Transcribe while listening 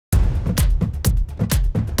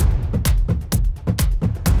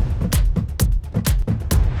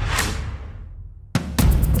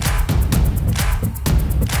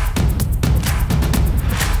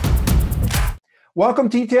Welcome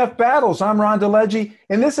to ETF Battles. I'm Ron DeLegge.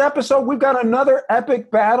 In this episode, we've got another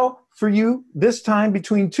epic battle for you, this time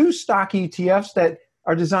between two stock ETFs that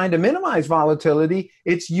are designed to minimize volatility.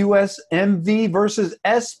 It's USMV versus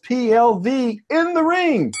SPLV in the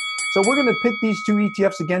ring. So we're going to pit these two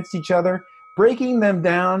ETFs against each other, breaking them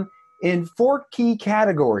down in four key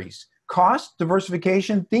categories: cost,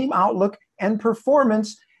 diversification, theme outlook, and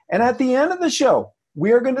performance. And at the end of the show,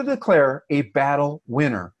 we are going to declare a battle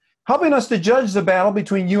winner. Helping us to judge the battle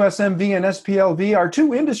between USMV and SPLV are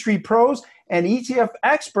two industry pros and ETF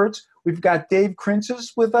experts. We've got Dave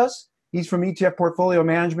Kreinces with us. He's from ETF Portfolio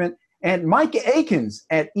Management, and Mike Akins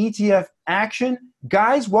at ETF Action.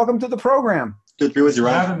 Guys, welcome to the program. Good to be with you,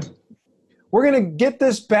 Ron. We're going to get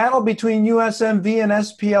this battle between USMV and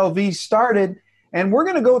SPLV started, and we're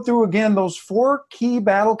going to go through again those four key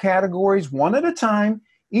battle categories one at a time.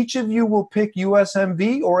 Each of you will pick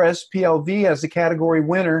USMV or SPLV as the category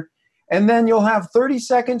winner, and then you'll have 30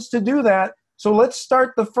 seconds to do that. So let's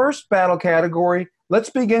start the first battle category. Let's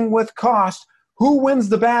begin with cost. Who wins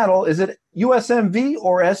the battle? Is it USMV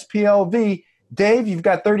or SPLV? Dave, you've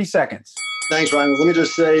got 30 seconds. Thanks, Ryan. Let me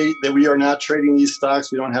just say that we are not trading these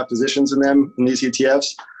stocks. We don't have positions in them, in these ETFs.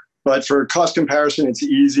 But for cost comparison, it's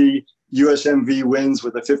easy. USMV wins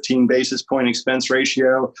with a 15 basis point expense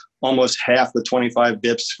ratio, almost half the 25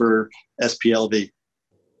 bips for SPLV.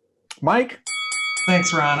 Mike?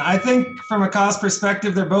 Thanks, Ron. I think from a cost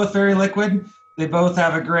perspective, they're both very liquid. They both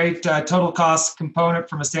have a great total cost component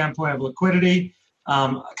from a standpoint of liquidity,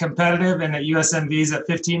 competitive, and that USMV is at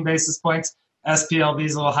 15 basis points. SPLV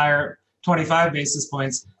is a little higher, 25 basis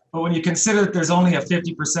points. But when you consider that there's only a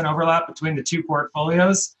 50% overlap between the two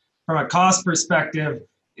portfolios, from a cost perspective,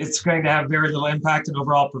 it's going to have very little impact on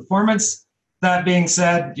overall performance. That being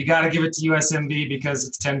said, you got to give it to USMV because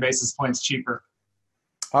it's 10 basis points cheaper.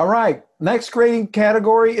 All right. Next grading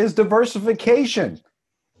category is diversification.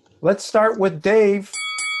 Let's start with Dave.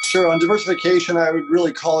 Sure. On diversification, I would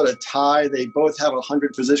really call it a tie. They both have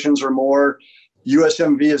 100 positions or more.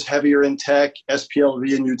 USMV is heavier in tech,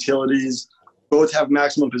 SPLV in utilities. Both have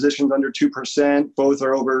maximum positions under 2%. Both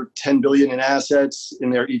are over 10 billion in assets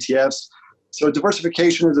in their ETFs. So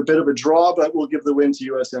diversification is a bit of a draw, but we'll give the win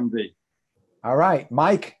to USMV. All right.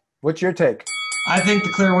 Mike, what's your take? I think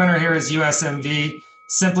the clear winner here is USMV,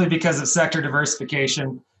 simply because of sector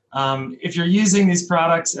diversification. If you're using these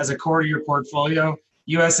products as a core to your portfolio,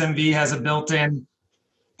 USMV has a built-in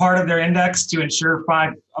part of their index to ensure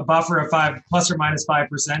a buffer of plus or minus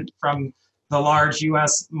 5% from the large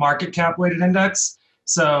U.S. market cap weighted index.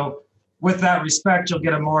 So with that respect, you'll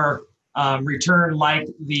get a more return like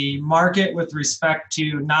the market with respect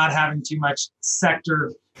to not having too much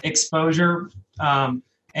sector exposure.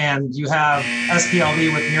 And you have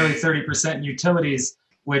SPLV with nearly 30% in utilities,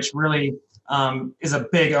 which really is a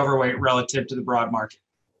big overweight relative to the broad market.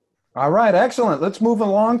 All right, excellent. Let's move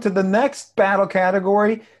along to the next battle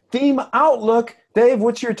category, theme outlook. Dave,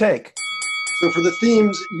 what's your take? So for the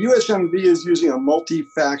themes, USMV is using a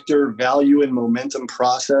multi-factor value and momentum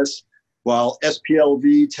process, while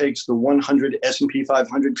SPLV takes the 100 S&P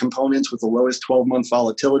 500 components with the lowest 12-month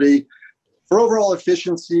volatility. For overall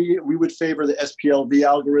efficiency, we would favor the SPLV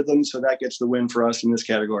algorithm, so that gets the win for us in this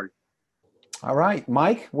category. All right,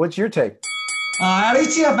 Mike, what's your take? At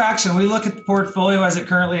ETF Action, we look at the portfolio as it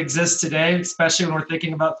currently exists today, especially when we're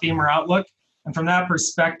thinking about theme or outlook. And from that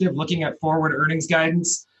perspective, looking at forward earnings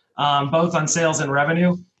guidance, both on sales and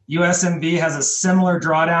revenue, USMV has a similar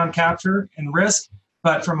drawdown capture and risk,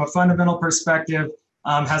 but from a fundamental perspective,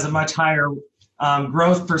 has a much higher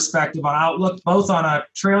growth perspective on outlook, both on a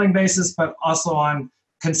trailing basis, but also on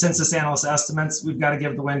consensus analyst estimates. We've got to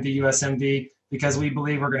give the win to USMV because we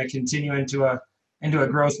believe we're going to continue into a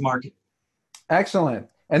growth market. Excellent.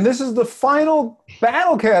 And this is the final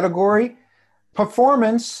battle category,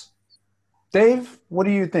 performance. Dave, what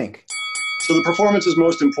do you think? So the performance is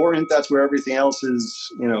most important. That's where everything else is,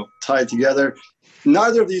 tied together.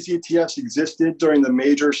 Neither of these ETFs existed during the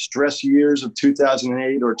major stress years of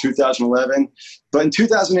 2008 or 2011. But in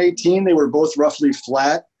 2018, they were both roughly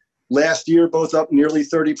flat. Last year, both up nearly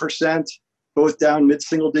 30%, both down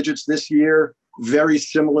mid-single digits this year. Very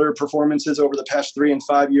similar performances over the past 3 and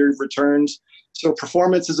 5 year returns. So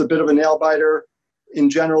performance is a bit of a nail biter. In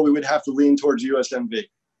general, we would have to lean towards USMV.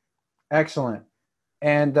 Excellent.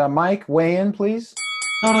 And Mike, weigh in, please.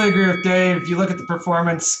 Totally agree with Dave. If you look at the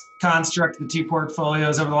performance construct of the two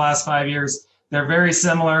portfolios over the last 5 years, they're very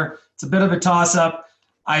similar. It's a bit of a toss-up.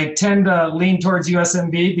 I tend to lean towards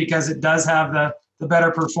USMV because it does have the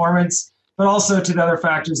better performance, but also to the other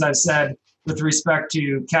factors I've said with respect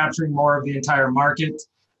to capturing more of the entire market.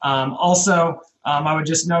 I would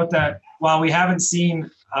just note that while we haven't seen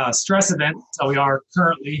stress event, so we are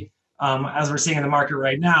currently, as we're seeing in the market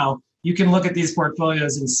right now, you can look at these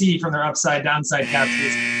portfolios and see from their upside downside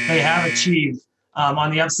captures, they have achieved on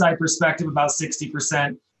the upside perspective about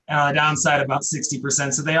 60% and on the downside about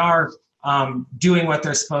 60%. So they are doing what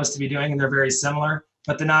they're supposed to be doing, and they're very similar.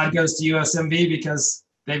 But the nod goes to USMV because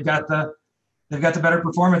they've got the better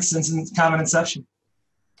performance since common inception.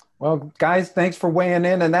 Well, guys, thanks for weighing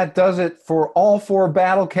in, and that does it for all 4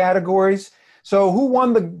 battle categories. So who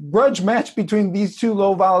won the grudge match between these 2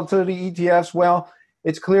 low volatility ETFs? Well,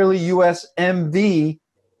 it's clearly USMV,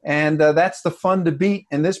 and that's the fun to beat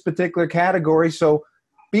in this particular category. So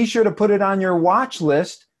be sure to put it on your watch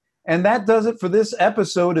list. And that does it for this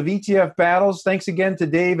episode of ETF Battles. Thanks again to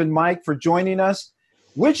Dave and Mike for joining us.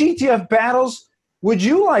 Which ETF battles would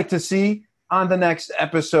you like to see on the next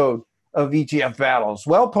episode of ETF Battles?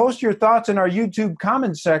 Well, post your thoughts in our YouTube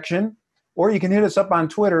comment section, or you can hit us up on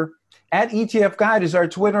Twitter. @ETFguide is our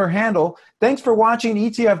Twitter handle. Thanks for watching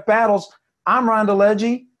ETF Battles. I'm Ron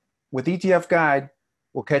DeLegge with ETF Guide.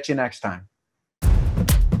 We'll catch you next time.